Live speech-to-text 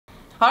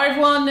Hi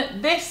everyone,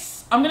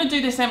 I'm going to do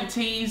this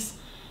empties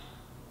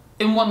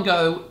in one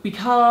go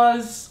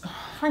because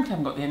frankly I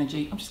haven't got the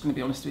energy, I'm just going to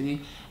be honest with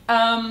you.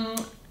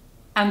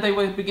 And they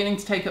were beginning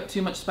to take up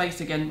too much space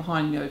again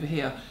behind me over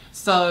here.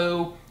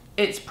 So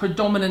it's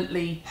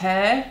predominantly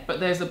hair, but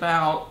there's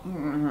about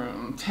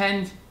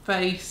 10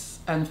 face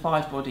and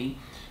 5 body.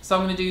 So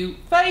I'm going to do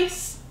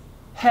face,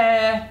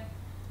 hair,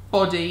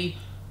 body.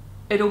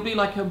 It'll be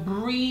like a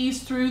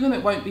breeze through them.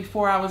 It won't be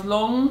 4 hours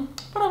long,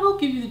 but I will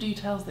give you the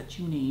details that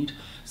you need.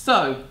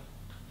 So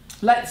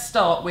let's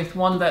start with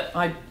one that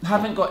I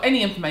haven't got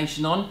any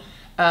information on.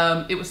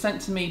 It was sent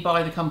to me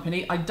by the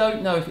company. I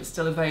don't know if it's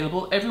still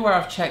available. Everywhere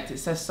I've checked, it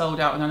says sold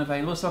out and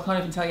unavailable, so I can't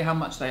even tell you how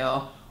much they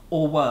are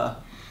or were.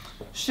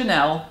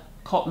 Chanel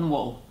cotton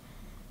wool.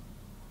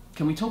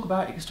 Can we talk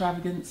about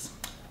extravagance?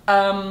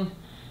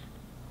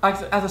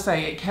 As I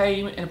say, it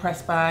came in a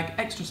press bag,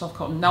 extra soft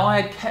cotton. Now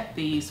I had kept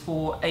these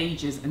for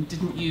ages and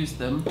didn't use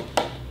them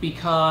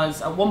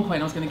because at one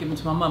point I was going to give them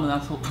to my mum and I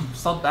thought,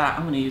 sod that,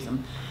 I'm going to use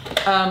them.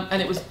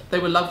 And they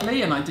were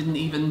lovely and I didn't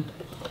even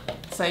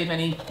save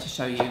any to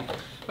show you.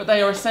 But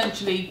they are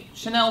essentially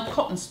Chanel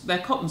cotton, they're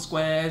cotton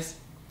squares,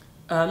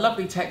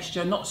 lovely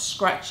texture, not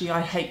scratchy.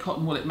 I hate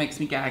cotton wool, it makes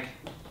me gag.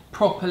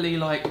 Properly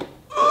like,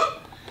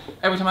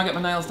 every time I get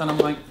my nails done I'm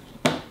like,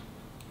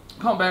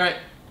 can't bear it.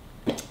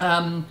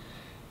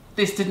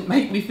 This didn't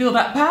make me feel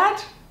that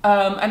bad,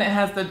 and it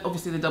has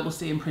obviously the double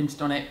C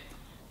imprinted on it.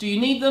 Do you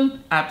need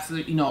them?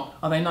 Absolutely not.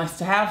 Are they nice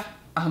to have?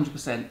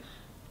 100%.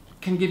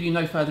 Can give you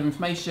no further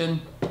information.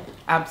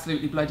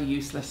 Absolutely bloody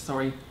useless.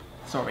 Sorry.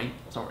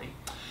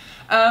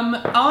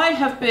 I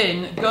have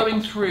been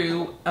going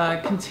through,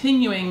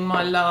 continuing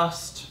my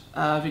last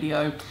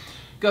video,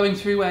 going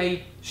through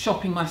a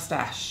shopping my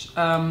stash,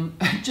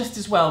 just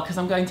as well because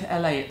I'm going to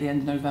LA at the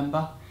end of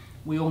November.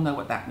 We all know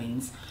what that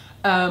means.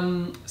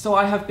 So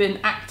I have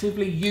been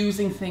actively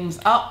using things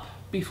up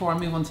before I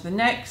move on to the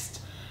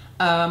next.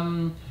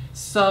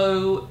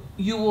 So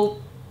you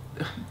will,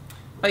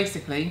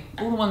 basically,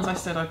 all the ones I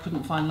said I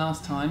couldn't find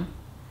last time,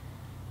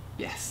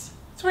 yes,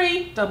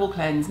 3 double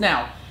cleanse.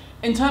 Now,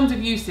 in terms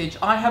of usage,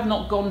 I have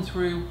not gone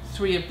through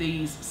 3 of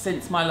these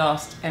since my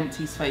last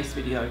empties face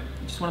video.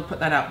 I just want to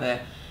put that out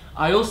there.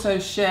 I also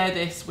share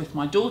this with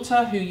my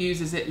daughter who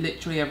uses it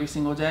literally every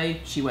single day.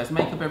 She wears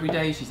makeup every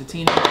day, she's a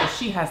teenager,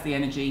 she has the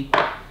energy.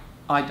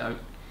 I don't.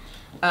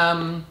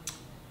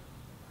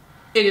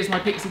 It is my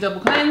Pixie Double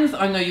Cleanse.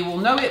 I know you all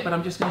know it, but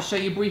I'm just going to show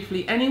you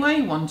briefly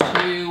anyway. 1,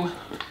 2,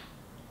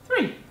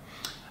 3.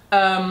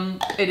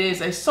 It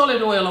is a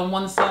solid oil on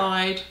one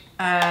side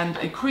and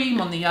a cream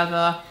on the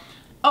other.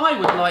 I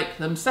would like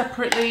them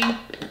separately.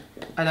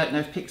 I don't know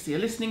if Pixie are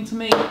listening to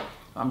me.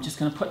 I'm just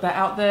going to put that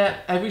out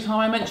there. Every time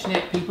I mention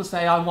it, people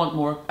say I want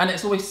more, and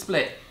it's always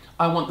split.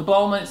 I want the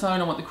balm on its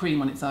own, I want the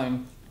cream on its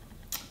own.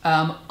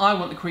 I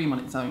want the cream on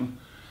its own,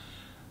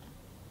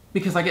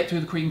 because I get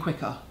through the cream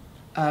quicker.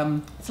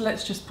 So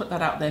let's just put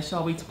that out there,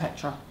 shall we, to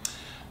Petra.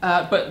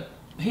 But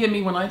hear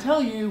me when I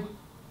tell you,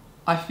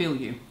 I feel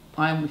you,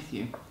 I am with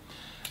you.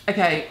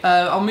 Okay,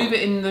 I'll move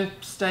it in the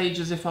stage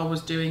as if I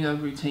was doing a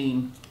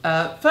routine.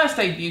 First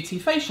Aid Beauty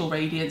Facial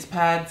Radiance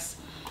Pads.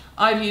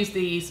 I've used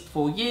these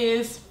for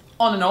years,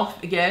 on and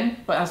off again,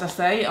 but as I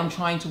say, I'm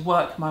trying to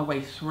work my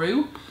way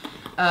through.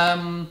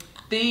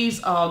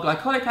 These are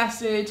glycolic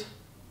acid,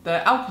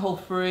 they're alcohol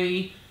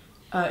free.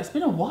 It's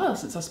been a while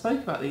since I spoke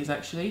about these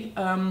actually.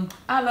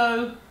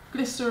 Aloe,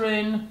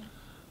 glycerin,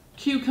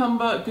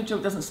 cucumber. Good job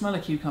it doesn't smell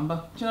of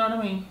cucumber. Do you know what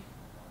I mean?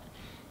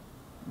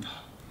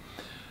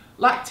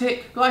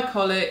 Lactic,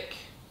 glycolic,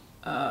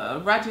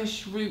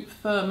 radish root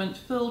ferment,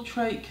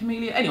 filtrate,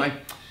 camellia. Anyway,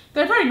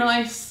 they're very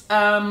nice.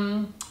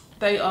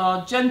 They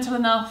are gentle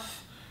enough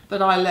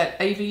that I let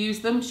Ava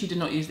use them. She did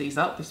not use these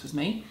up, this was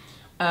me.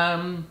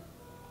 And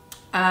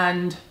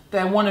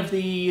they're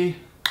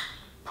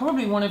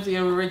probably one of the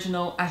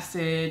original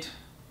acid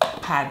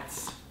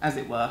pads, as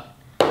it were.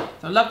 So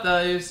I love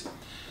those.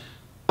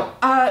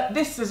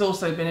 This has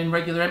also been in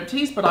regular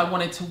empties, but I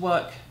wanted to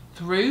work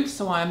through,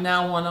 so I am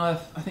now I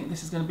think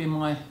this is going to be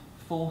my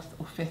 4th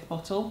or 5th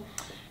bottle.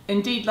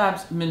 Indeed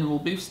Labs Mineral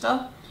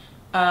Booster.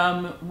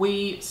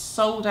 We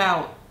sold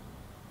out,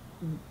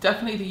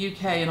 definitely the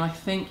UK, and I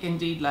think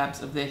Indeed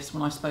Labs of this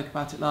when I spoke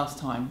about it last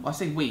time. Well, I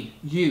say we,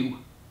 you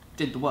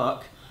did the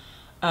work.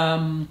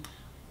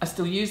 I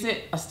still use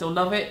it, I still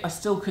love it, I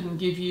still couldn't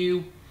give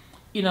you,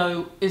 you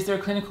know, is there a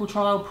clinical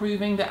trial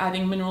proving that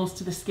adding minerals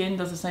to the skin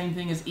does the same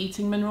thing as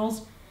eating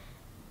minerals?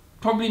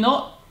 Probably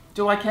not.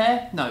 Do I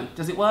care? No.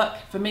 Does it work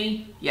for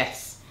me?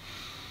 Yes.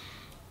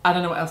 I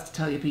don't know what else to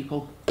tell you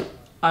people.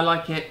 I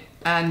like it.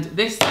 And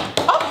this,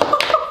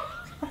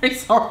 oh, very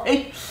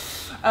sorry.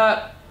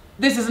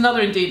 This is another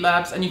Indeed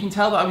Labs, and you can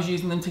tell that I was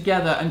using them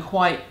together and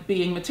quite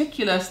being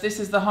meticulous. This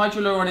is the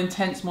Hydroluron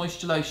Intense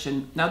Moisture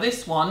Lotion. Now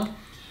this one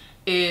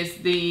is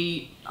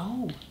the,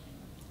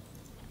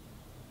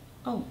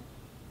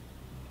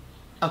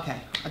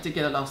 okay, I did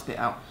get the last bit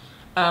out.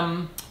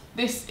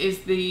 This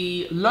is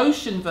the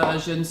lotion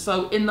version,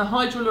 so in the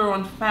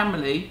Hydroluron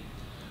family,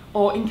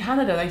 or in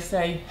Canada they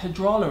say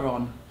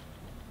Hydroluron.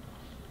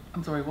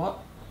 I'm sorry, what?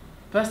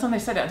 First time they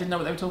said it, I didn't know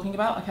what they were talking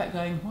about. I kept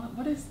going,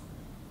 what is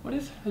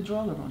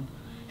hydroluron?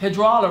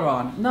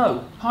 Hydroluron,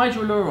 no,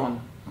 hydroluron.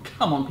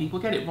 Come on people,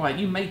 get it right.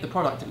 You made the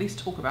product, at least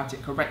talk about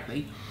it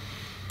correctly.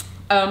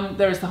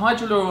 There is the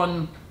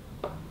hydroluron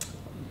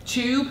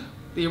tube,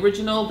 the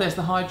original. There's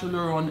the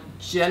hydroluron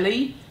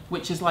jelly,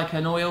 which is like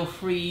an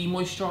oil-free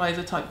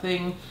moisturizer type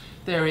thing.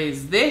 There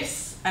is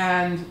this,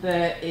 and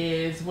there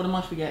is, what am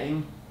I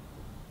forgetting?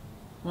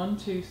 1,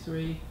 2,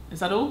 3, is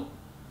that all?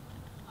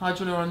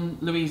 Hydroluron,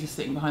 Louise is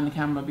sitting behind the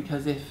camera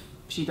because if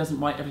she doesn't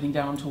write everything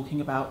down I'm talking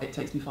about, it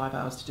takes me 5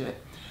 hours to do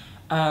it.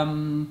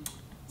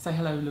 Say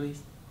hello,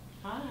 Louise.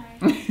 Hi.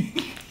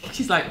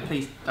 She's like,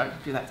 please don't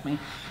do that to me.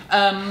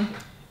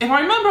 If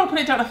I remember, I'll put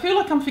it down. I feel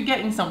like I'm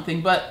forgetting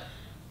something, but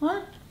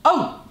what?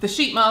 Oh, the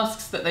sheet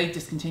masks that they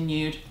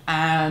discontinued.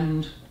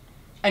 And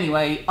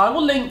anyway, I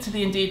will link to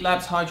the Indeed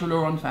Labs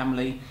Hydroluron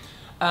family.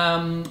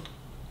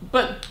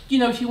 But you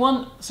know, if you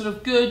want sort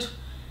of good,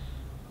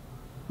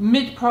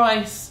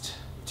 mid-priced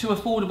to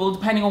affordable,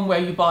 depending on where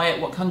you buy it,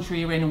 what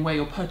country you're in, and where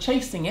you're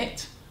purchasing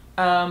it.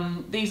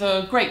 These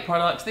are great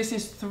products. This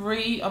is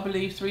three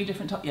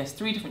different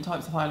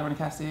types of hyaluronic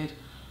acid.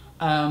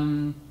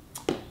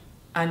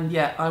 And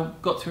yeah, I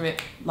got through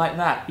it like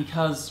that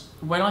because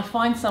when I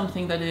find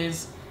something that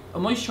is a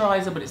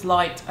moisturizer but it's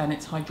light and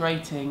it's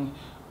hydrating,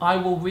 I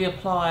will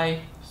reapply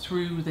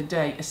through the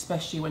day,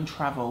 especially when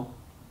travel.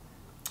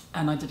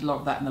 And I did a lot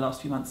of that in the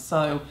last few months.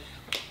 So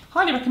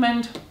highly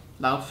recommend,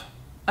 love.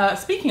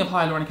 Speaking of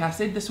hyaluronic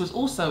acid, this was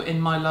also in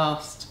my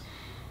last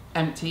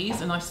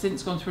Empties, and I've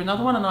since gone through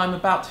another one, and I'm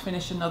about to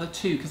finish another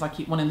 2 because I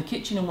keep one in the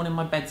kitchen and one in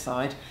my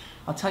bedside.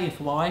 I'll tell you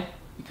for why,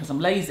 because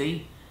I'm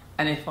lazy,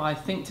 and if I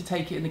think to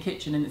take it in the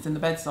kitchen and it's in the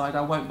bedside,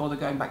 I won't bother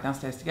going back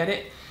downstairs to get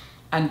it,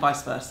 and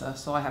vice versa.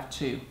 So I have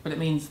 2, but it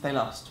means they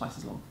last twice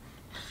as long.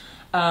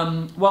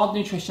 Wild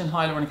Nutrition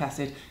Hyaluronic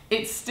Acid.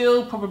 It's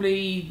still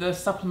probably the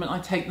supplement I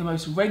take the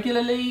most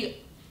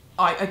regularly.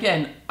 I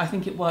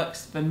think it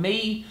works for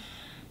me.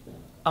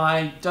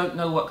 I don't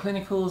know what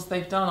clinicals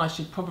they've done. I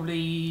should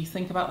probably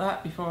think about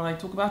that before I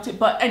talk about it.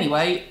 But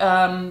anyway,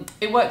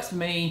 it works for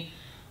me.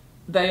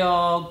 They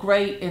are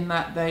great in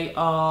that they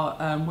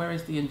are, where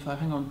is the info?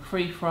 Hang on,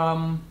 free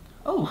from,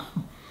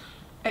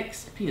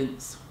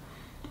 excipients,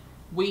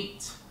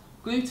 wheat,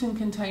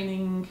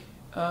 gluten-containing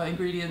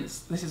ingredients.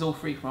 This is all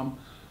free from.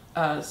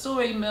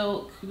 Soy,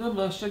 milk,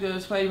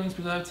 sugars, flavourings,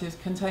 preservatives,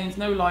 contains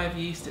no live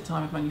yeast at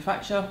time of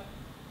manufacture.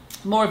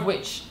 More of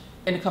which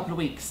in a couple of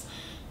weeks.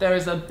 There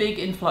is a big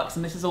influx,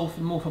 and this is all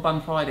more for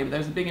Bun Friday, but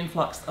there's a big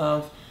influx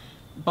of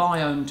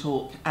biome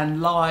talk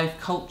and live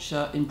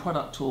culture in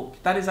product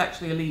talk. That is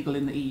actually illegal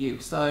in the EU.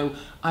 So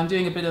I'm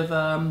doing a bit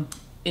of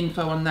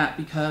info on that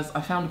because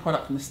I found a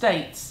product from the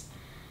States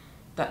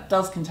that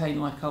does contain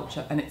live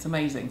culture and it's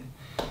amazing.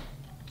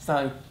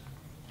 So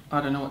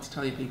I don't know what to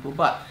tell you people,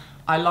 but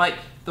I like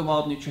the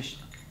Wild Nutrition.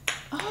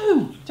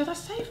 Oh, did I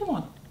save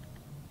one?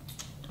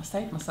 I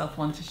saved myself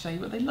one to show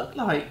you what they look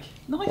like.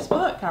 Nice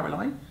work,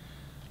 Caroline.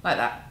 Like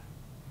that.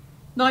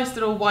 Nice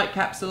little white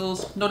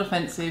capsules, not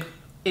offensive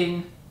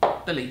in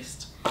the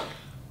least.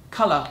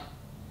 Colour.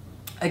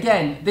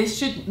 Again, this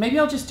should, maybe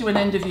I'll just do an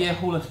end of year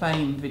Hall of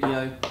Fame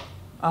video.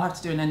 I'll have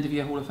to do an end of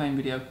year Hall of Fame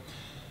video.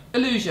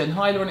 Illusion,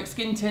 hyaluronic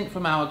skin tint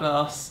from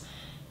Hourglass,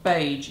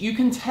 beige. You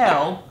can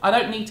tell, I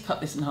don't need to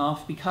cut this in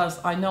half because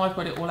I know I've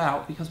got it all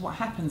out, because what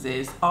happens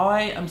is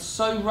I am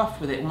so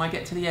rough with it when I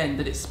get to the end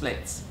that it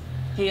splits.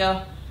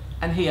 Here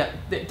and here.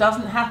 It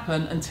doesn't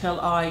happen until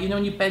you know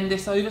when you bend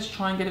this over to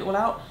try and get it all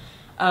out?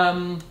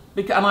 And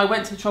I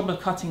went to the trouble of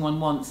cutting one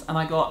once and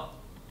I got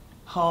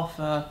half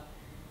a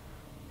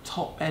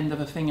top end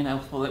of a fingernail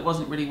full. It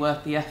wasn't really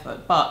worth the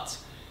effort, but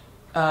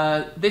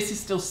this is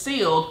still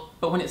sealed,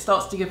 but when it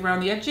starts to give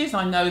around the edges,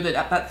 I know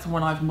that that's the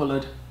one I've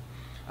mullered.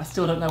 I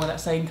still don't know where that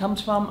saying comes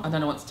from. I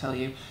don't know what to tell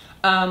you.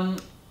 I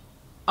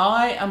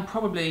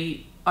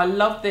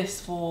love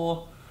this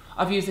for,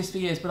 I've used this for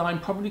years, but I'm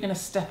probably going to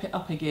step it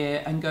up a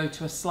gear and go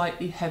to a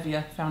slightly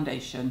heavier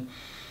foundation.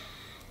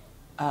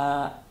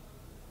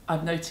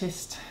 I've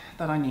noticed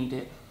that I need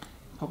it.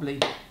 Probably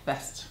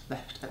best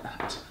left at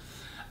that.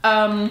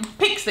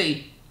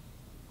 Pixie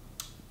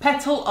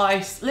Petal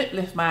Ice Lip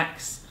Lift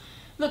Max.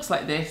 Looks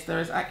like this. There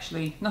is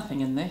actually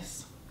nothing in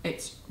this.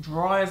 It's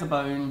dry as a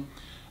bone.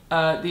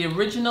 The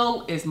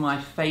original is my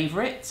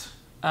favourite.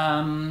 There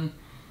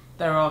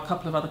are a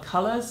couple of other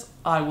colours.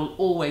 I will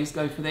always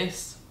go for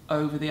this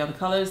over the other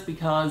colours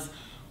because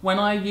when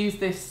I use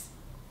this,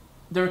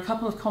 there are a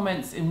couple of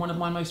comments in one of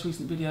my most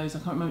recent videos, I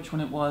can't remember which one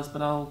it was,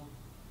 but I'm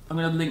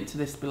going to link to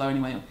this below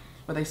anyway,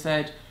 where they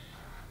said,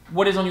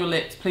 what is on your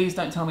lips? Please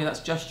don't tell me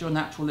that's just your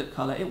natural lip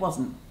colour. It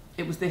wasn't.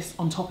 It was this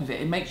on top of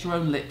it. It makes your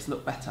own lips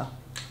look better.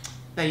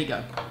 There you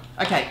go.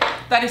 Okay,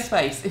 that is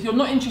face. If you're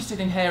not interested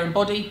in hair and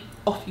body,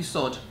 off you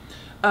sod.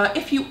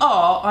 If you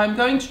are, I'm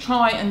going to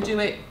try and do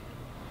it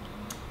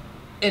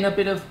in a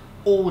bit of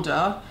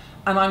order,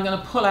 and I'm going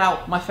to pull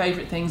out my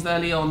favourite things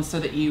early on so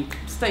that you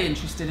stay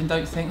interested and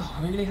don't think, oh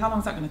really, how long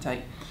is that going to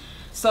take?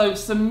 So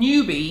some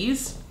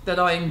newbies that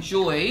I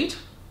enjoyed,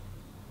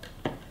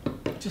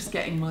 just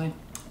getting my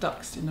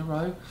ducks in a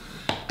row.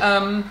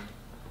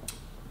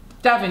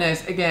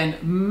 Davines, again,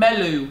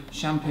 Melu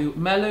shampoo.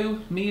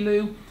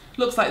 Melu.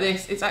 Looks like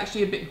this. It's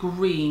actually a bit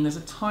green. There's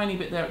a tiny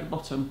bit there at the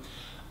bottom.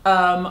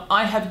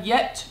 I have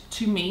yet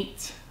to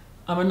meet,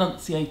 I'm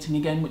enunciating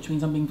again, which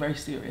means I'm being very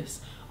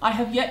serious. I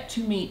have yet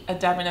to meet a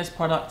Davines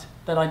product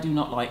that I do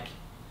not like.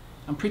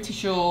 I'm pretty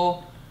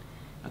sure,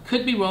 I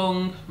could be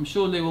wrong, I'm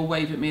sure Lou will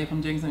wave at me if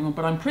I'm doing something wrong,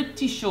 but I'm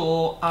pretty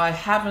sure I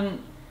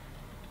haven't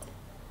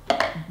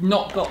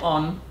not got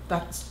on.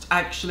 That's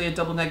actually a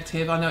double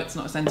negative. I know it's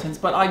not a sentence,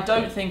 but I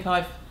don't think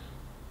I've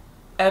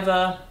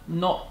ever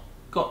not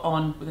got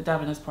on with a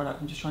Davines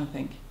product. I'm just trying to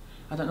think.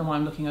 I don't know why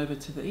I'm looking over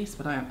to the east,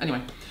 but I am.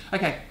 Anyway,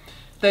 okay.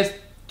 There's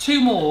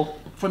 2 more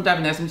from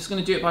Davines. I'm just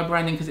going to do it by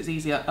branding because it's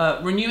easier.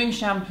 Renewing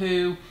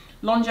shampoo,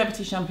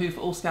 longevity shampoo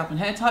for all scalp and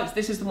hair types.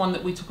 This is the one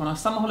that we took on our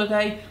summer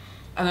holiday,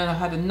 and then I've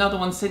had another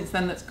one since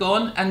then that's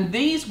gone. And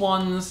these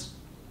ones,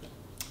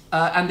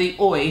 and the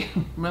Oi,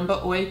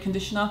 remember Oi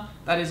conditioner?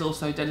 That is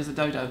also dead as a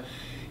dodo.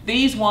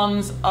 These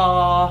ones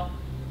are,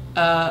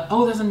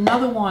 oh, there's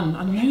another one.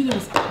 I knew there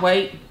was,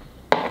 wait,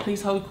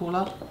 please hold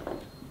caller.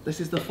 This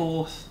is the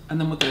 4th,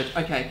 and then we're good.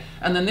 Okay,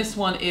 and then this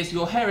one is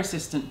your Hair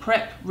Assistant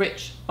Prep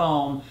Rich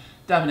Balm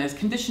Davines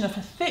conditioner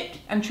for thick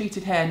and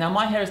treated hair. Now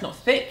my hair is not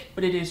thick,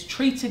 but it is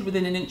treated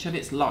within an inch of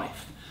its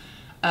life,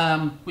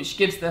 which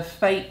gives the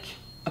fake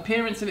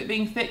appearance of it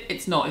being thick.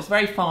 It's not, it's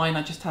very fine,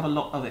 I just have a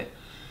lot of it.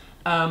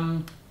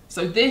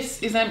 So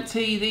this is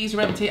empty, these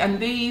are empty, and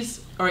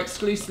these are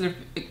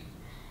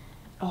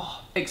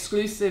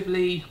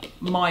exclusively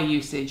my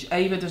usage.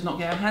 Ava does not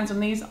get her hands on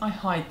these, I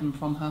hide them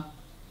from her.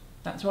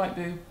 That's right,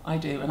 boo, I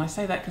do. And I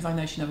say that because I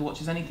know she never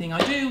watches anything I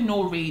do,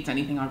 nor reads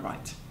anything I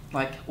write,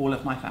 like all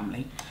of my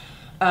family.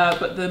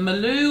 But the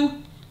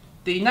Melu,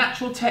 the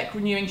Natural Tech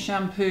Renewing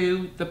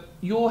Shampoo, the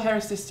Your Hair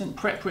Assistant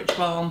Prep Rich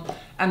Balm,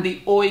 and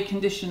the Oi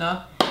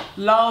Conditioner,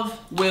 love,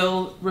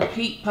 will,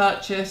 repeat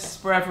purchase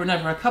forever and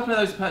ever. A couple of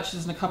those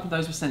purchases and a couple of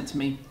those were sent to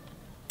me.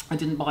 I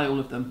didn't buy all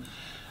of them.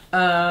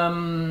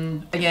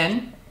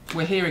 Again,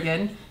 we're here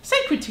again.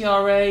 Sacred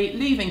Tiara,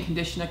 Leave-In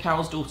Conditioner,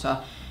 Carol's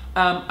Daughter.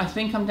 I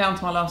think I'm down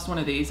to my last one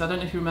of these. I don't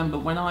know if you remember,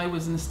 when I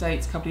was in the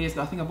States a couple of years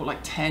ago, I think I bought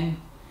like 10.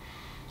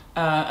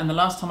 And the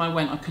last time I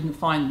went, I couldn't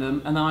find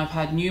them. And I've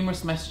had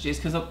numerous messages,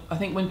 because I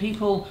think when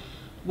people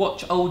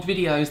watch old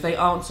videos, they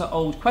answer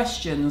old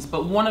questions.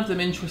 But one of them,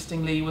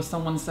 interestingly, was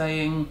someone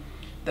saying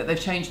that they've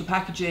changed the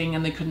packaging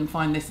and they couldn't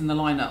find this in the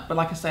lineup. But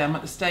like I say, I'm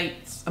in the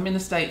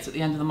States at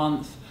the end of the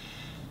month.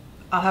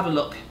 I'll have a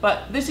look.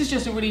 But this is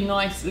just a really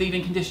nice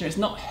leave-in conditioner. It's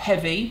not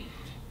heavy.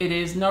 It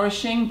is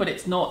nourishing, but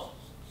it's not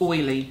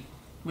oily,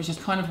 which is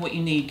kind of what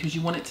you need because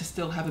you want it to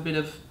still have a bit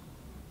of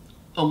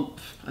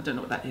oomph. I don't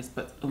know what that is,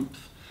 but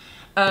oomph.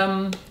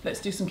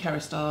 Let's do some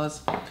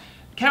Kerastars.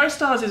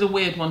 Kerastars is a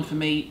weird one for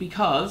me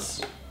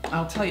because,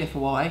 I'll tell you for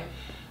why.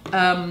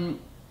 I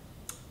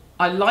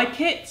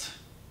like it.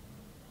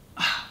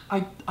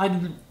 I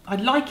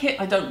like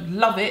it, I don't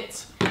love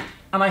it,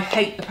 and I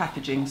hate the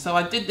packaging. So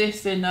I did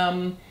this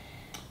in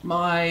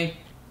my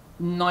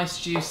nice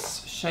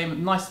juice,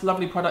 shame, nice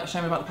lovely product,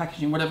 shame about the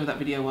packaging, whatever that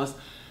video was.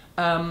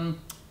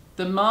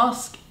 The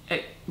mask,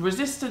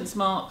 resistance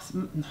mask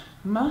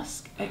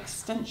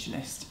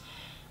extensionist.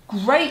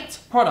 Great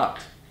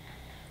product.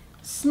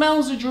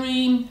 Smells a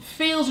dream,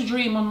 feels a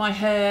dream on my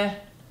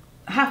hair.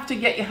 Have to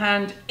get your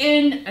hand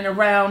in and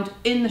around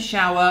in the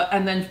shower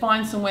and then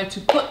find somewhere to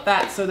put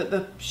that so that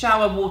the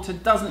shower water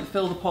doesn't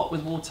fill the pot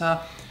with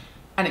water,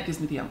 and it gives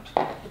me the ump.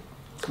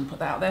 Just gonna put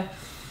that out there.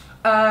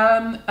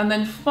 And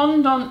then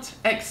fondant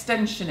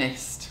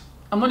extensionist.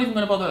 I'm not even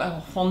gonna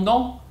bother,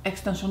 fondant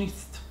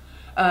extensionist.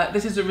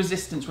 This is a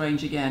resistance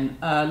range again.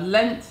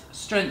 Length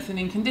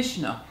strengthening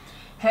conditioner.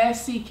 Hair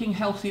seeking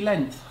healthy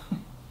length. Do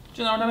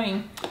you know what I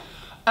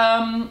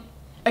mean?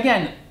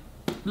 Again,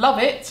 love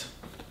it.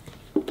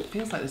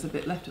 Feels like there's a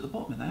bit left at the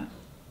bottom of that.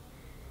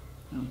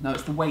 Oh, no,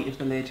 it's the weight of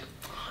the lid.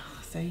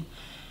 See?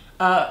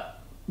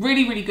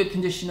 Really, really good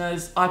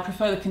conditioners. I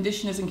prefer the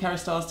conditioners in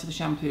Kerastars to the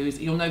shampoos.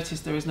 You'll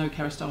notice there is no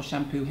Kerastars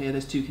shampoo here.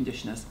 There's 2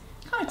 conditioners.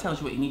 Kind of tells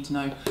you what you need to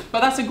know.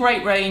 But that's a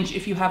great range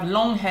if you have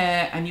long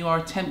hair and you are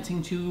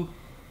attempting to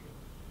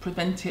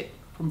prevent it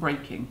from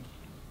breaking.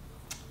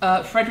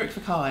 Frederic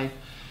Fekkai.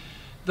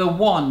 The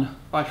One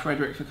by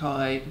Frederic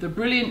Fekkai. The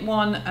Brilliant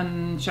One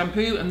and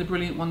shampoo and the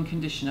Brilliant One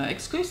conditioner.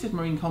 Exclusive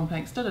marine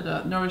complex,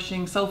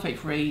 nourishing, sulfate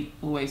free,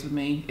 always with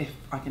me if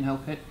I can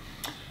help it.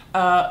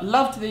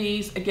 Loved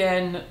these.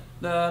 Again,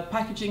 the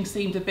packaging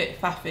seemed a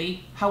bit faffy.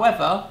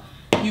 However,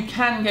 you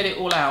can get it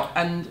all out,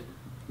 and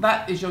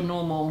that is your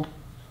normal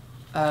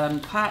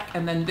pack,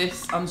 and then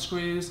this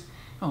unscrews.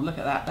 Oh, look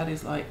at that. That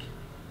is like,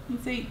 you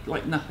see,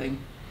 like nothing.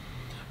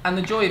 And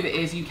the joy of it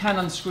is you can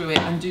unscrew it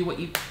and do what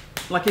you,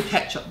 like a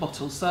ketchup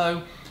bottle.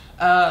 So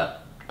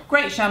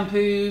great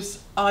shampoos.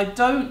 I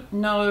don't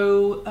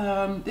know,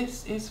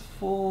 this is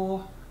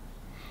for,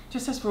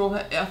 just says for all,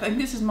 I think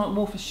this is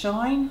more for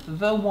Shine.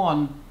 The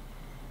One.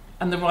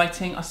 And the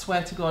writing, I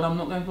swear to God, I'm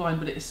not going blind,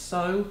 but it is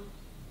so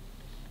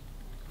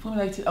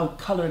formulated. Oh,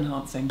 colour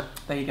enhancing.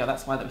 There you go,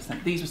 that's why that was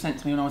sent. These were sent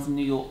to me when I was in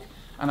New York,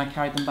 and I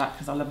carried them back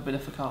because I love a bit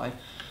of Fekkai.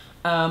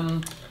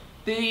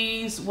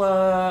 These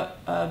were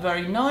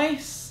very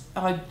nice.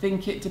 I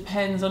think it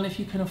depends on if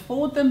you can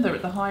afford them. They're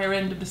at the higher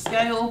end of the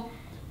scale,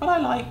 but I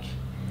like.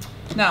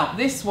 Now,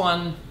 this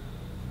one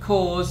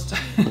caused,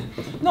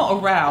 not a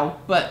row,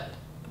 but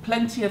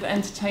plenty of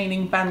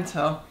entertaining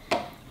banter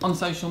on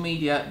social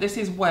media. This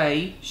is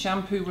Way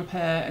shampoo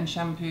repair and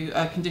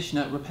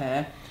conditioner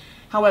repair.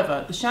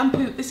 However, the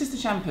shampoo, this is the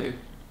shampoo,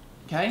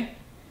 okay?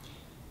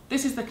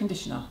 This is the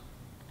conditioner.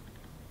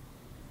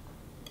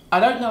 I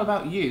don't know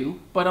about you,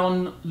 but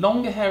on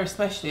longer hair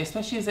especially as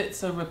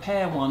it's a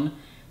repair one,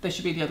 they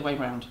should be the other way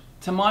around.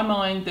 To my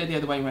mind, they're the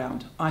other way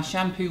around. I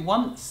shampoo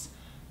once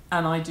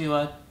and I do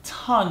a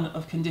ton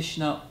of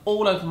conditioner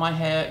all over my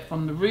hair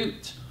from the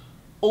root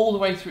all the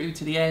way through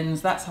to the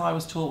ends. That's how I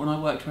was taught when I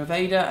worked for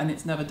Aveda, and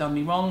it's never done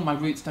me wrong. My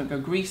roots don't go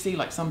greasy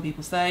like some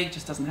people say, it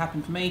just doesn't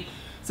happen for me.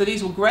 So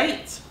these were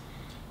great,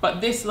 but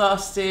this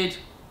lasted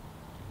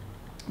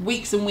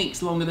weeks and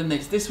weeks longer than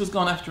this. This was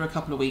gone after a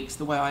couple of weeks,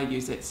 the way I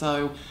use it.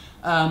 So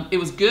it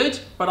was good,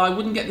 but I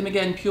wouldn't get them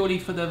again purely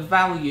for the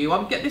value. I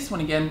would get this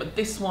one again, but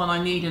this one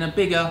I need in a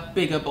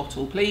bigger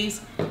bottle,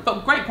 please.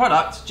 But great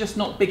product, just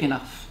not big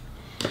enough.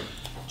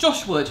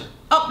 Josh Wood,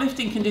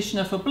 uplifting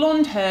conditioner for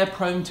blonde hair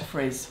prone to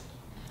frizz.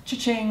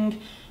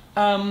 Cha-ching.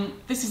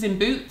 This is in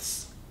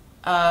Boots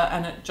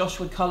and at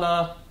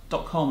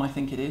joshwoodcolour.com, I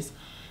think it is.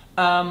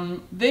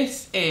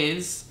 This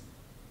is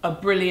a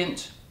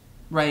brilliant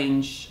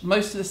range.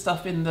 Most of the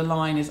stuff in the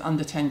line is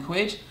under 10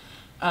 quid.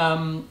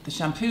 The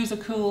shampoos are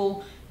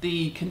cool.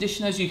 The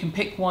conditioners, you can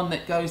pick one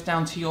that goes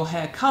down to your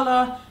hair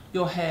colour,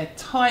 your hair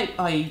type,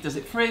 i.e. does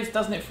it frizz,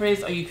 doesn't it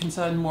frizz? Are you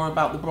concerned more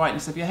about the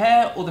brightness of your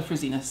hair or the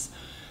frizziness?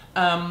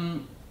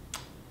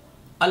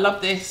 I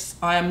love this.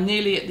 I am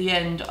nearly at the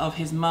end of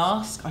his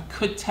mask. I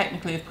could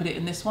technically have put it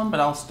in this one, but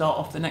I'll start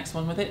off the next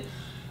one with it.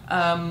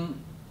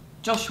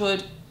 Josh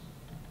Wood,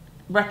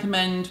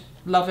 recommend,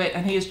 love it,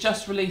 and he has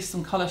just released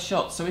some colour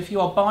shots. So if you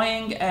are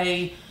buying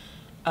a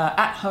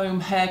at-home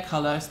hair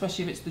colour,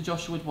 especially if it's the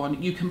Josh Wood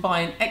one, you can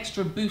buy an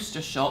extra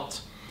booster shot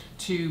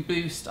to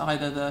boost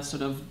either the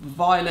sort of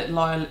violet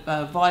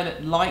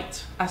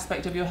light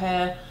aspect of your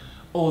hair,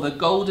 or the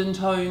golden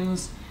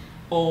tones,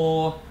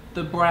 or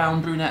the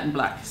brown, brunette and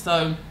black.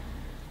 So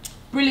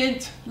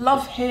brilliant,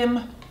 love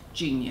him,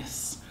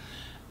 genius.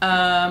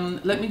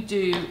 Let me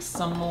do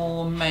some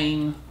more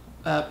main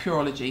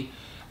Pureology.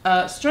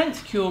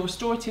 Strength Cure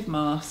Restorative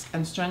Mask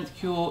and Strength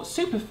Cure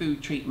Superfood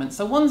Treatment.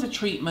 So one's a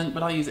treatment,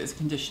 but I use it as a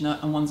conditioner,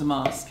 and one's a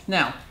mask.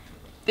 Now,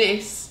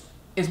 this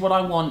is what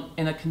I want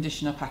in a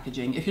conditioner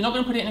packaging. If you're not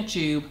going to put it in a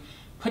tube,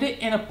 put it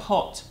in a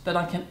pot that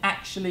I can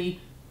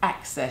actually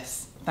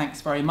access.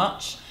 Thanks very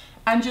much.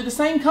 And you're the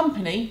same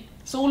company,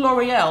 it's all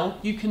L'Oreal,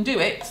 you can do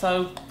it,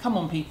 so come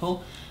on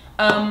people.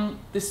 The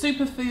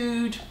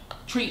Superfood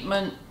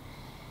Treatment,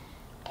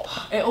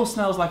 it all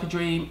smells like a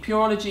dream.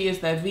 Pureology is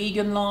their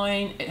vegan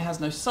line. It has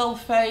no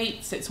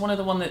sulfates. It's one of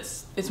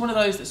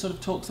those that sort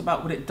of talks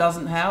about what it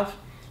doesn't have.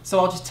 So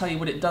I'll just tell you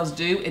what it does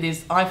do. It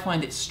is, I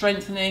find it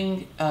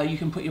strengthening. You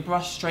can put your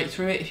brush straight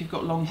through it if you've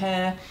got long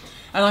hair.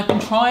 And I've been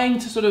trying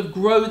to sort of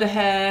grow the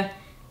hair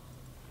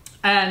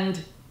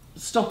and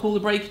stop all the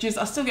breakages.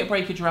 I still get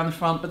breakage around the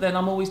front, but then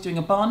I'm always doing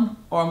a bun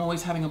or I'm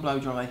always having a blow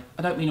dry.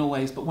 I don't mean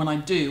always, but when I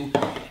do,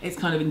 it's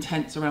kind of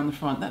intense around the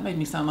front. That made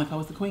me sound like I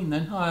was the queen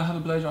then. Oh, I have a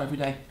blow dry every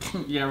day.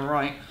 Yeah,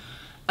 right.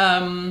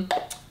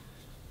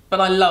 But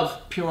I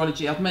love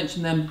Pureology. I've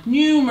mentioned them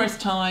numerous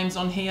times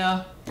on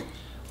here.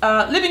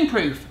 Living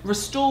Proof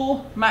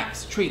Restore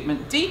Max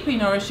Treatment deeply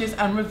nourishes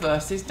and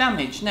reverses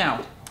damage.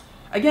 Now,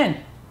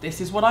 again,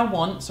 this is what I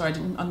want. Sorry,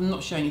 I'm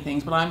not showing you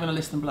things, but I'm going to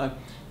list them below.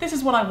 This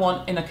is what I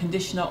want in a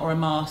conditioner or a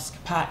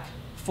mask pack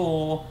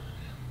for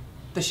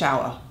the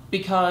shower,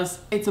 because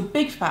it's a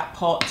big fat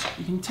pot.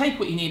 You can take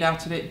what you need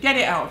out of it, get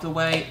it out of the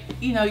way.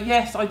 You know,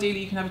 yes,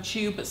 ideally you can have a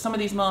tube, but some of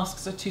these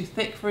masks are too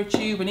thick for a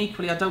tube, and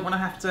equally I don't want to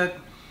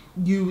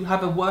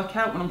have a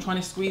workout when I'm trying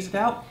to squeeze it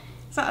out.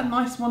 Is that a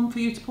nice one for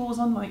you to pause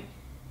on? Like,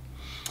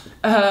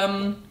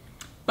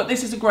 but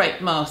this is a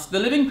great mask. The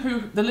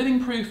Living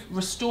Proof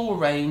Restore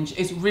range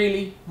is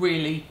really,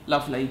 really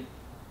lovely.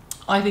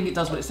 I think it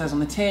does what it says on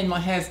the tin. My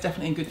hair's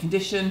definitely in good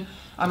condition.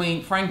 I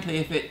mean, frankly,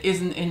 if it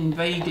isn't in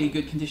vaguely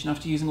good condition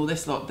after using all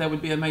this lot, there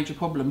would be a major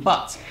problem,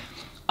 but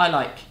I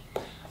like.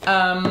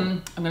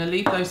 I'm going to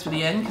leave those for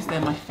the end because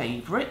they're my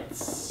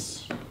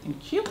favourites.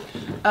 Thank you.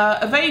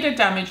 Aveda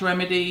Damage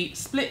Remedy,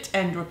 Split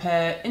End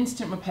Repair,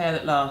 Instant Repair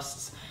that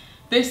lasts.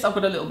 This I've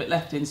got a little bit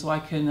left in so I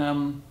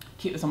can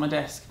keep this on my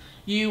desk.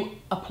 You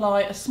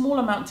apply a small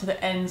amount to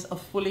the ends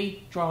of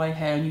fully dry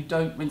hair and you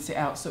don't rinse it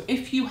out. So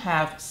if you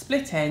have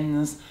split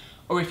ends,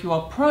 or if you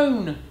are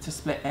prone to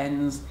split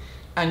ends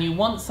and you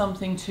want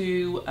something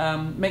to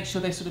make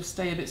sure they sort of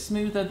stay a bit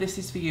smoother, this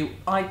is for you.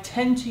 I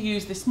tend to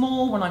use this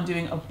more when I'm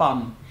doing a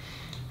bun,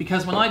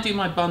 because when I do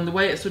my bun, the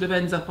way it sort of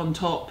ends up on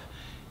top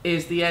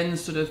is the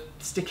ends sort of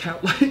stick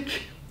out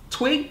like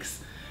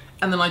twigs,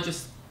 and then I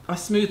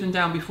smooth them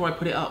down before I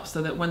put it up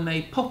so that when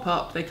they pop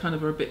up, they kind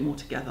of are a bit more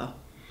together.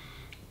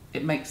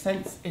 It makes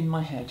sense in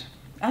my head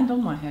and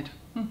on my head.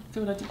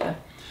 See what I did there?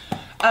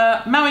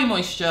 Maui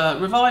Moisture,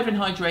 Revive and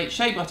Hydrate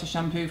Shea Butter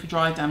Shampoo for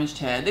dry damaged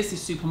hair. This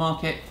is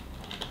supermarket.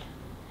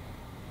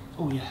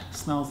 Oh yeah,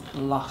 smells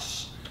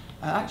lush.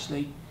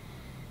 Actually,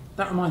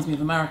 that reminds me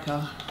of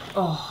America.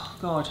 Oh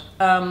God.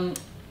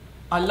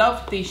 I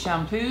love these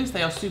shampoos.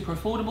 They are super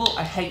affordable.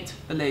 I hate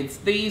the lids.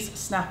 These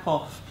snap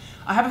off.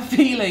 I have a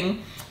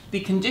feeling the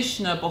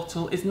conditioner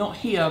bottle is not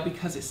here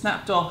because it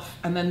snapped off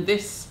and then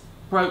this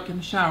broke in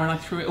the shower and I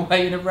threw it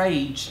away in a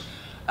rage.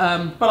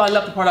 But I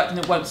love the product and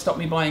it won't stop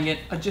me buying it.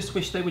 I just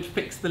wish they would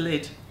fix the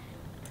lid.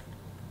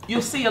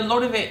 You'll see a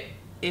lot of it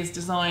is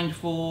designed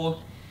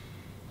for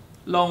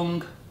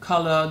long,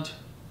 coloured,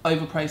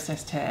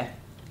 over-processed hair.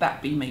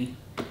 That be me.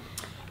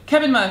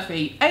 Kevin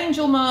Murphy,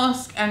 Angel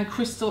Mask and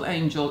Crystal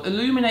Angel,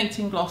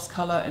 Illuminating Gloss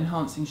Colour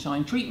Enhancing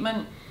Shine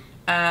Treatment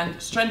and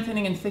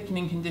Strengthening and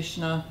Thickening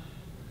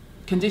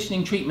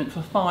Conditioning Treatment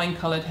for Fine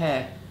Coloured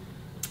Hair.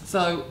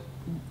 So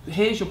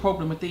here's your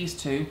problem with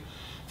these two.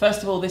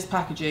 First of all, this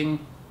packaging,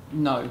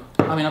 no.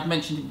 I mean, I've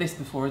mentioned this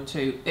before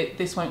too.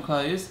 This won't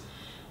close.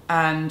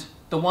 And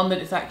the one that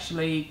it's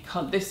actually,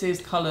 this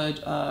is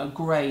coloured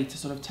grey to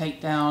sort of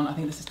take down, I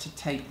think this is to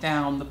take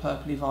down the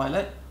purpley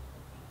violet.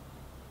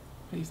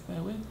 Please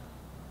bear with.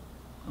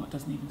 Oh, it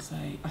doesn't even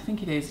say. I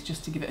think it is,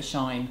 just to give it a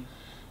shine.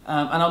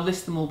 And I'll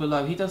list them all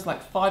below. He does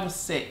like 5 or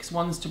 6.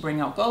 One's to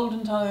bring out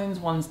golden tones,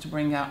 one's to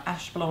bring out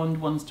ash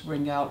blonde, one's to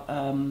bring out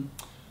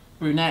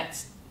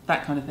brunettes,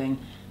 that kind of thing.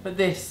 But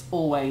this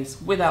always,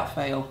 without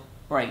fail,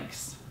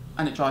 breaks.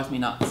 And it drives me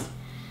nuts.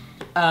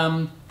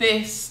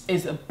 This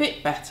is a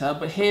bit better,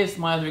 but here's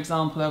my other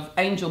example of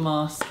Angel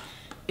Mask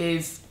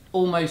is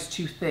almost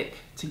too thick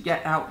to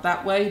get out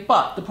that way.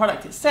 But the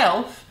product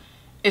itself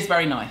is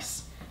very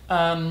nice.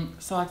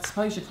 So I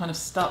suppose you're kind of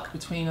stuck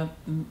between a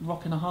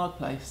rock and a hard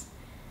place.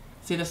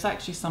 See, there's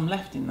actually some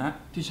left in that.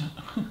 Did you?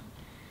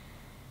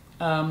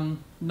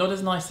 Not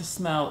as nice a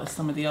smell as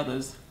some of the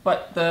others,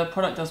 but the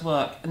product does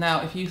work.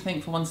 Now, if you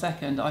think for 1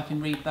 second I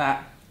can read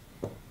that.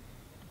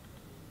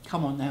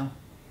 Come on now.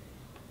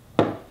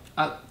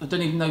 I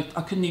don't even know,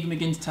 I couldn't even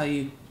begin to tell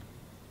you.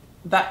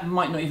 That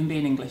might not even be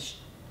in English.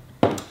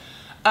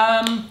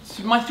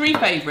 So my 3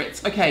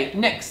 favourites. Okay,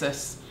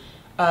 Nexus.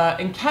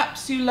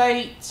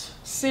 Encapsulate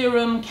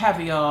Serum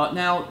Caviar.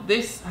 Now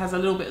this has a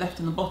little bit left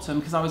in the bottom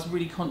because I was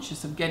really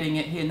conscious of getting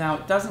it here. Now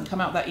it doesn't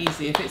come out that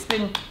easy.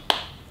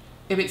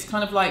 If it's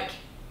kind of like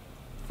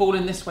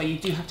falling this way, you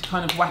do have to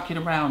kind of whack it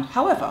around.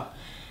 However,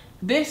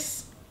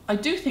 this I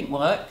do think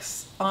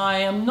works. I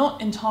am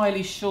not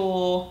entirely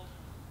sure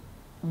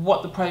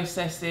what the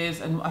process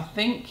is, and I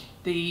think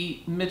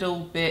the middle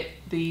bit,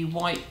 the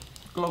white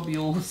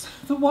globules,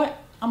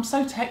 I'm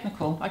so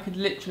technical, I could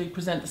literally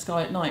present the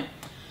sky at night.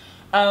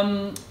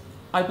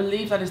 I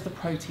believe that is the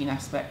protein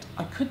aspect.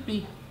 I could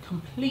be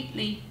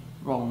completely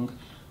wrong,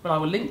 but I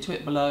will link to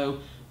it below.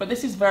 But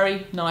this is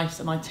very nice,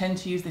 and I tend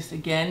to use this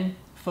again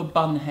for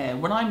bun hair.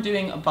 When I'm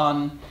doing a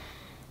bun,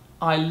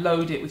 I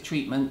load it with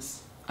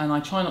treatments, and I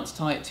try not to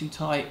tie it too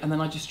tight, and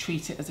then I just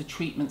treat it as a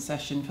treatment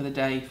session for the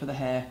day for the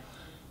hair.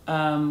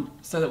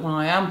 So that when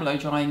I am blow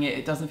drying it,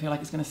 it doesn't feel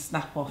like it's going to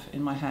snap off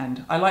in my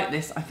hand. I like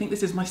this. I think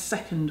this is my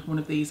second one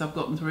of these I've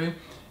gotten through.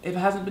 If it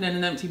hasn't been in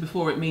an empty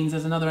before, it means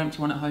there's another empty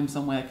one at home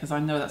somewhere, because I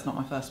know that's not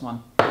my first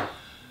one.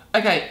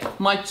 Okay,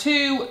 my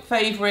 2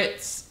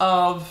 favourites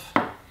of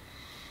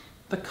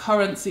the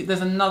currency.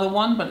 There's another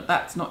one, but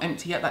that's not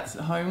empty yet, that's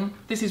at home.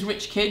 This is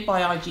Rich Kid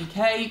by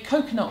IGK,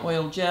 Coconut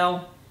Oil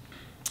Gel.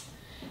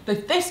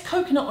 This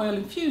coconut oil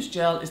infused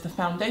gel is the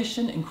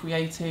foundation in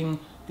creating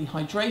the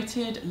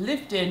hydrated,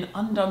 lived-in,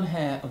 undone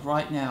hair of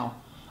right now.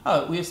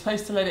 Oh, we were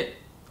supposed to let it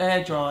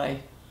air dry.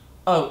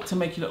 Oh, to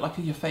make you look like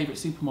your favourite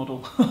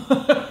supermodel.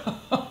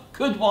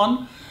 Good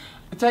one.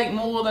 It takes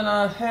more than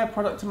a hair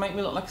product to make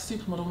me look like a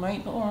supermodel,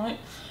 mate, but alright.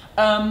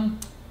 I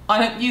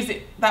don't use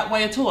it that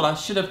way at all. I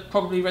should have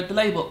probably read the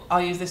label.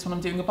 I use this when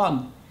I'm doing a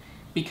bun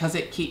because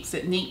it keeps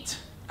it neat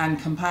and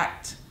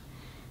compact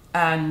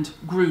and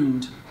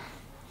groomed.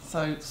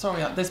 So,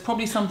 sorry, there's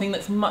probably something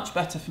that's much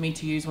better for me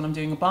to use when I'm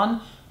doing a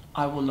bun.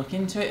 I will look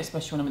into it,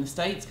 especially when I'm in the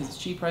States because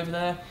it's cheaper over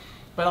there.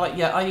 But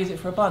I use it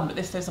for a bun, but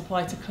this says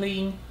apply to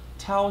clean,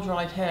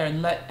 towel-dried hair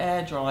and let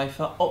air dry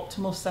for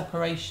optimal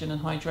separation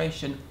and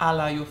hydration, a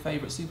la your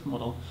favourite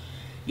supermodel.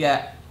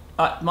 Yeah,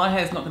 my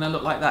hair's not going to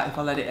look like that if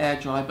I let it air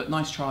dry, but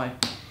nice try.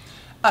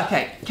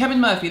 Okay,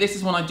 Kevin Murphy, this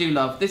is one I do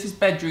love. This is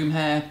bedroom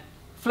hair,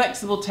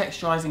 flexible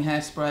texturizing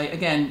hairspray.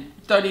 Again,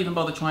 don't even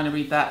bother trying to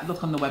read that.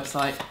 Look on the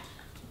website.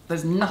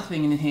 There's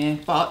nothing in here,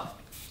 but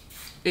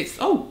it's,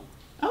 oh,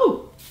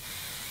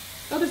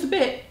 there's a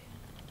bit.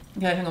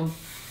 Okay, hang on.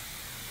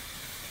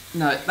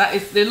 No, that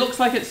is, it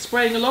looks like it's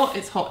spraying a lot.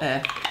 It's hot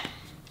air.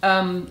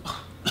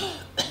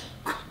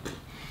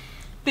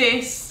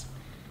 This,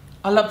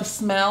 I love the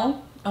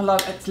smell. I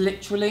love, it's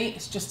literally,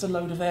 it's just a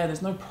load of air.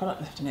 There's no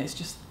product left in it. It's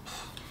just,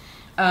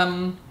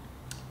 it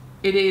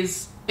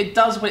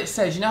does what it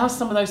says. You know how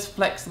some of those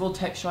flexible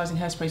texturizing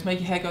hairsprays make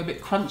your hair go a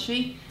bit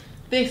crunchy?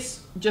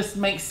 This just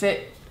makes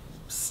it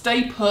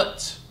stay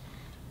put,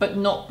 but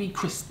not be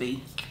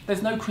crispy.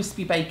 There's no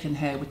crispy bacon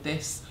hair with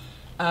this.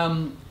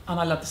 And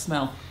I love the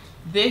smell.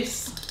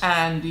 This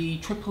and the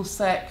triple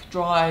sec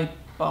dry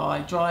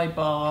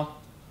bar,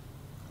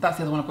 that's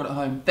the other one I've got at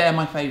home. They're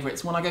my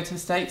favourites. When I go to the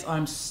States,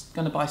 I'm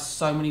going to buy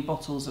so many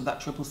bottles of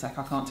that triple sec,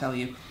 I can't tell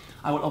you.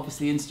 I will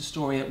obviously Insta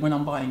story it when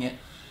I'm buying it.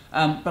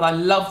 But I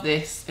love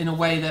this in a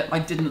way that I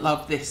didn't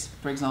love this,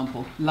 for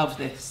example. Love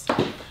this.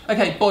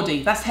 Okay,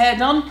 body. That's hair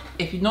done.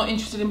 If you're not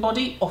interested in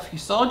body, off you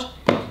sod.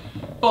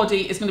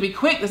 Body is going to be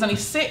quick. There's only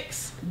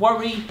 6.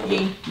 Worry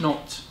ye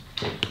not.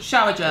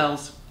 Shower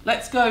gels.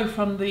 Let's go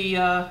from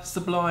the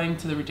sublime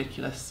to the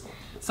ridiculous.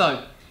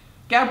 So,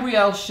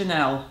 Gabrielle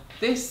Chanel.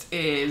 This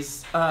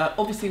is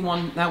obviously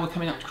one, now we're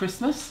coming up to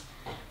Christmas.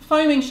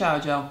 Foaming shower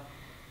gel.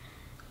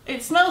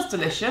 It smells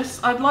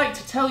delicious. I'd like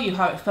to tell you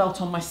how it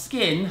felt on my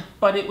skin,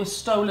 but it was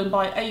stolen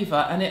by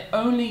Ava and it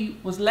only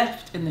was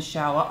left in the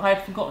shower. I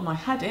had forgotten I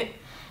had it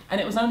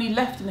and it was only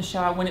left in the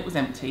shower when it was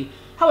empty.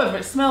 However,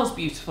 it smells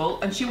beautiful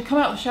and she would come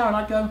out of the shower and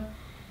I'd go,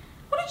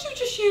 what did you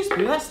just use,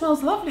 Boo? That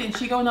smells lovely. And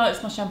she'd go, no,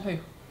 it's my shampoo.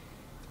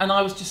 And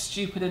I was just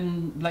stupid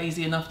and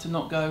lazy enough to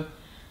not go,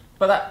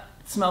 but that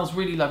smells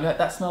really lovely.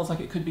 That smells like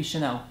it could be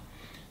Chanel.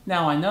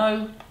 Now I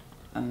know,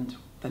 and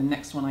the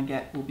next one I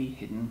get will be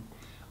hidden.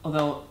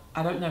 Although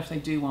I don't know if they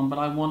do one, but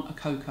I want a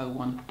cocoa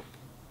one.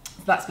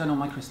 That's going on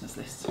my Christmas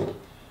list.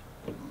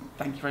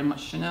 Thank you very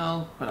much,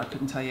 Chanel, but I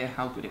couldn't tell you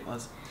how good it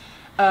was.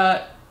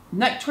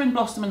 Nectarine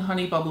Blossom and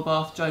Honey Bubble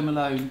Bath, Jo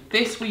Malone.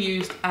 This we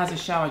used as a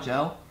shower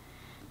gel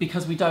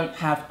because we don't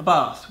have a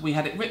bath. We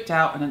had it ripped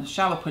out and then the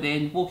shower put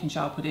in, walk-in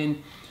shower put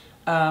in.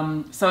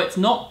 So it's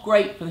not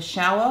great for the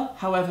shower.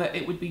 However,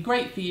 it would be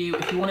great for you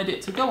if you wanted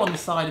it to go on the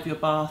side of your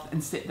bath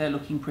and sit there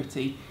looking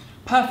pretty.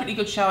 Perfectly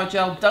good shower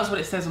gel, does what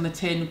it says on the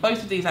tin.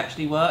 Both of these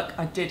actually work.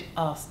 I did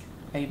ask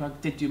Ava,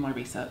 I did do my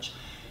research.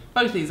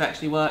 Both of these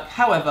actually work.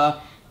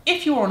 However,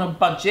 if you're on a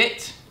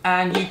budget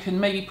and you can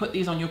maybe put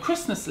these on your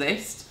Christmas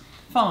list,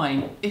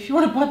 fine. If you're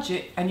on a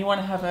budget and you want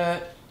to have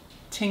a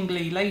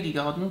tingly lady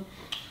garden,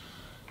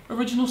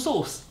 original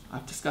source.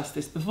 I've discussed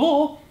this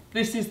before.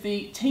 This is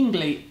the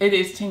Tingly, it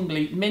is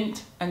Tingly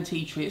Mint and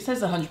Tea Tree. It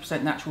says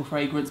 100% natural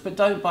fragrance, but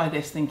don't buy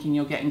this thinking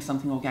you're getting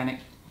something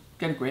organic.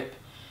 Get a grip.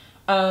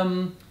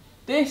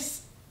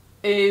 This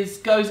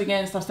goes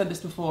against, I've said this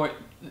before,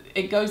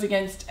 it goes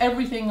against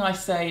everything I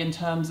say in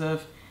terms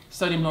of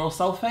sodium lauryl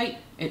sulfate.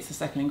 It's the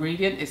second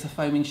ingredient, it's a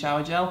foaming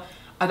shower gel.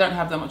 I don't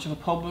have that much of a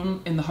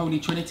problem in the Holy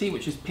Trinity,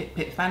 which is Pit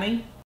Pit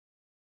Fanny.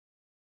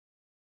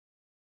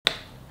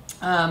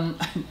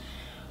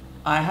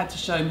 I had to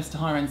show Mr.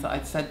 Hirons that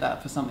I'd said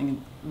that for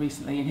something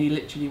recently and he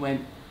literally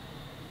went,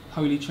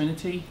 Holy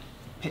Trinity,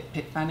 Pit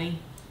Pit Fanny,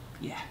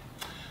 yeah.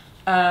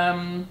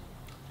 And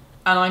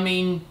I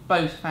mean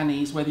both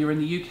fannies, whether you're in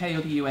the UK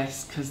or the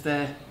US, because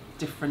they're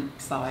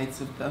different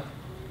sides of the,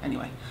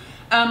 anyway.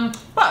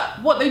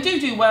 But what they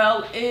do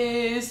well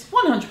is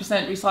 100%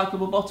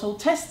 recyclable bottle,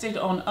 tested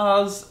on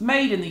us,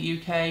 made in the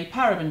UK,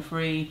 paraben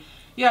free,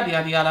 yada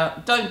yada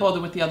yada. Don't bother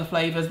with the other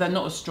flavours, they're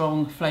not as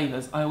strong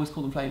flavours, I always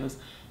call them flavours.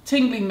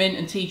 Tingling Mint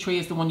and Tea Tree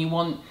is the one you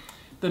want.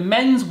 The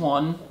men's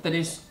one that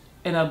is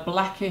in a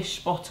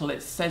blackish bottle,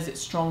 it says it's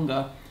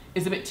stronger,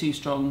 is a bit too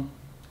strong.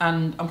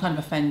 And I'm kind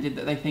of offended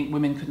that they think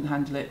women couldn't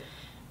handle it.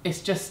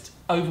 It's just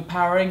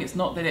overpowering. It's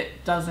not that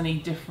it does any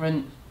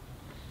different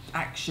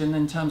action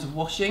in terms of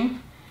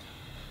washing.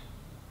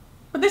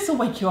 But this will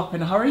wake you up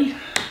in a hurry.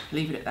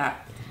 Leave it at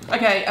that.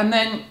 Okay, and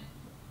then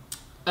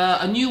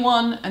a new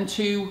one and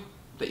 2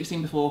 that you've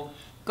seen before.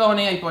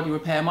 Garnier Body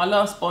Repair. My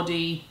last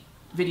body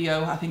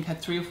video, I think,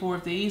 had 3 or 4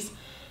 of these.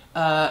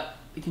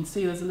 You can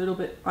see there's a little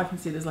bit, I can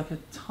see there's like a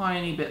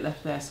tiny bit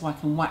left there, so I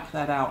can whack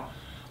that out.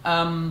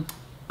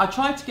 I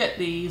tried to get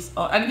these,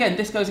 and again,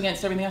 this goes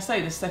against everything I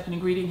say, this second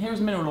ingredient here is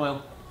mineral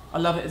oil. I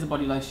love it as a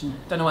body lotion,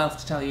 don't know what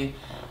else to tell you.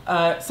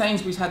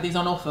 Sainsbury's had these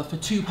on offer for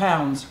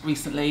 £2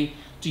 recently.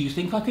 Do you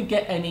think I could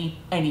get any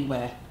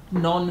anywhere?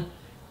 None,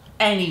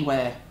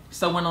 anywhere.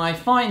 So when I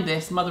find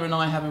this, Mother and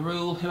I have a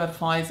rule, whoever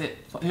finds it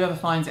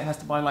has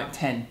to buy like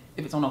 10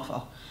 if it's on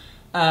offer.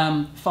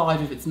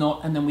 5 if it's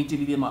not, and then we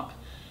divvy them up.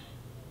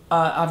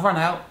 I've run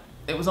out,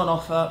 it was on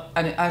offer,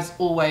 and as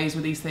always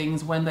with these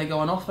things, when they go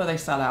on offer, they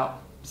sell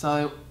out.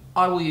 So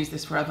I will use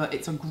this forever.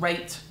 It's a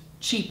great,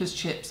 cheap as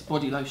chips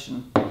body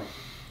lotion.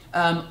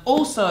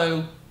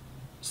 Also,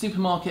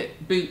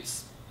 supermarket,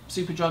 Boots,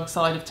 Superdrug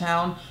side of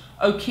town,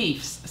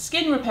 O'Keeffe's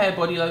Skin Repair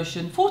Body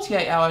Lotion,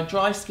 48-hour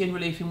dry skin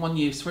relief in one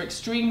use for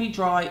extremely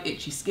dry,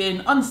 itchy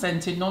skin,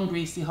 unscented,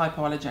 non-greasy,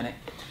 hypoallergenic.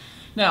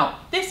 Now,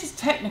 this is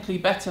technically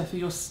better for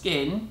your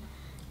skin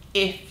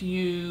if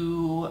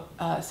you,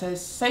 it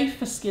says safe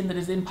for skin that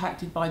is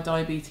impacted by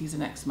diabetes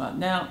and eczema.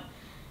 Now,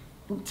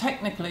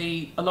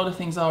 technically, a lot of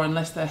things are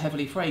unless they're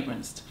heavily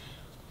fragranced.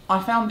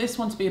 I found this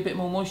one to be a bit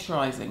more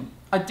moisturising.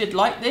 I did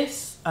like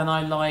this, and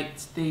I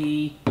liked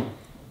the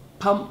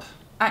pump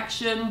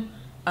action.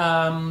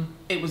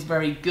 It was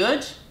very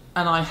good,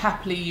 and I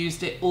happily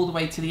used it all the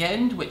way to the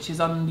end, which is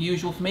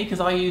unusual for me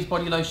because I use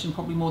body lotion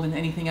probably more than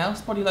anything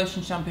else. Body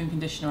lotion, shampoo and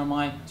conditioner are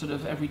my sort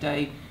of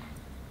everyday,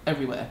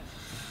 everywhere.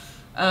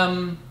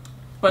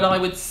 But I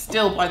would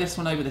still buy this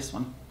one over this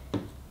one.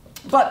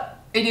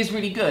 But it is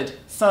really good.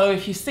 So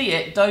if you see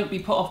it, don't be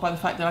put off by the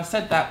fact that I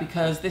said that,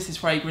 because this is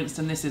fragranced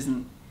and this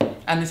isn't.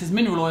 And this is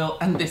mineral oil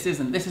and this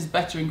isn't. This is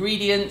better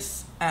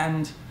ingredients,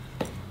 and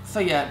so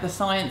yeah, the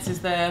science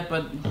is there,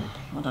 but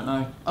I don't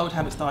know. Old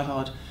habits die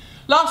hard.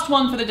 Last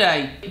one for the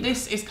day.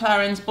 This is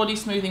Clarins Body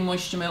Smoothing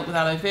Moisture Milk with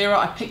Aloe Vera.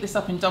 I picked this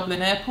up in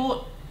Dublin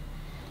Airport.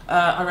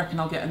 I reckon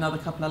I'll get another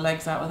couple of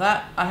legs out of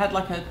that. I had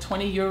like a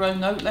 €20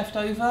 note left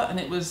over, and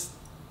it was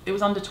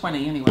under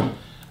 20 anyway.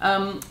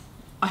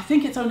 I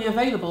think it's only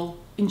available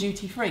in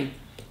duty free.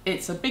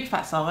 It's a big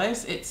fat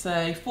size. It's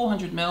a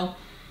 400ml.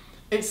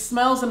 It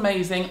smells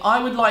amazing.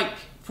 I would like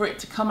for it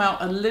to come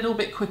out a little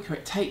bit quicker.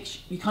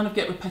 You kind of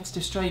get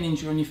repetitive strain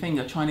injury on your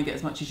finger trying to get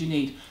as much as you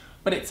need.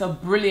 But it's a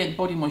brilliant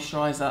body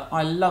moisturiser.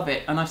 I love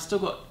it, and I've still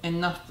got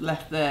enough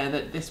left there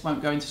that this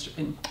won't go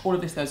into, all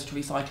of this goes to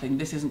recycling.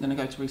 This isn't going to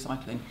go to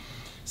recycling.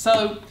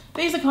 So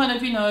these are kind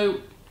of, you know,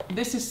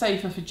 this is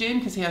safer for Jim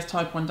because he has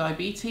type 1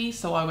 diabetes,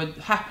 so I would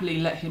happily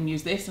let him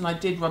use this, and I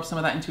did rub some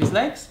of that into his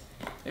legs.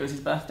 It was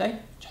his birthday.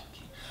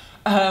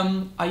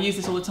 Joking. I use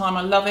this all the time,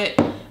 I love it.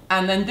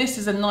 And then this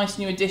is a nice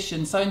new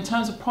addition. So in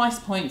terms of price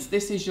points,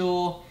 this is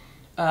your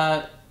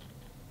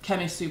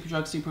Chemist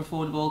Superdrug, super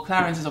affordable.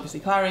 Clarins is obviously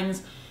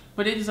Clarins,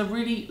 but it is a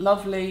really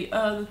lovely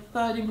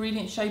third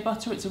ingredient, shea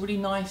butter. It's a really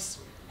nice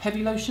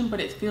heavy lotion, but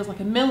it feels like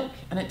a milk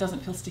and it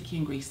doesn't feel sticky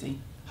and greasy.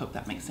 Hope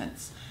that makes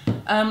sense.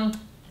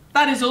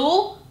 That is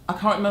all. I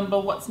can't remember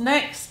what's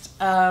next.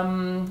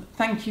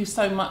 Thank you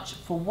so much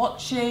for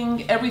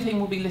watching. Everything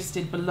will be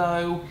listed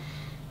below.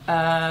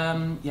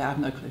 Yeah, I have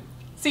no clue.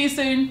 See you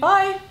soon.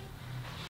 Bye.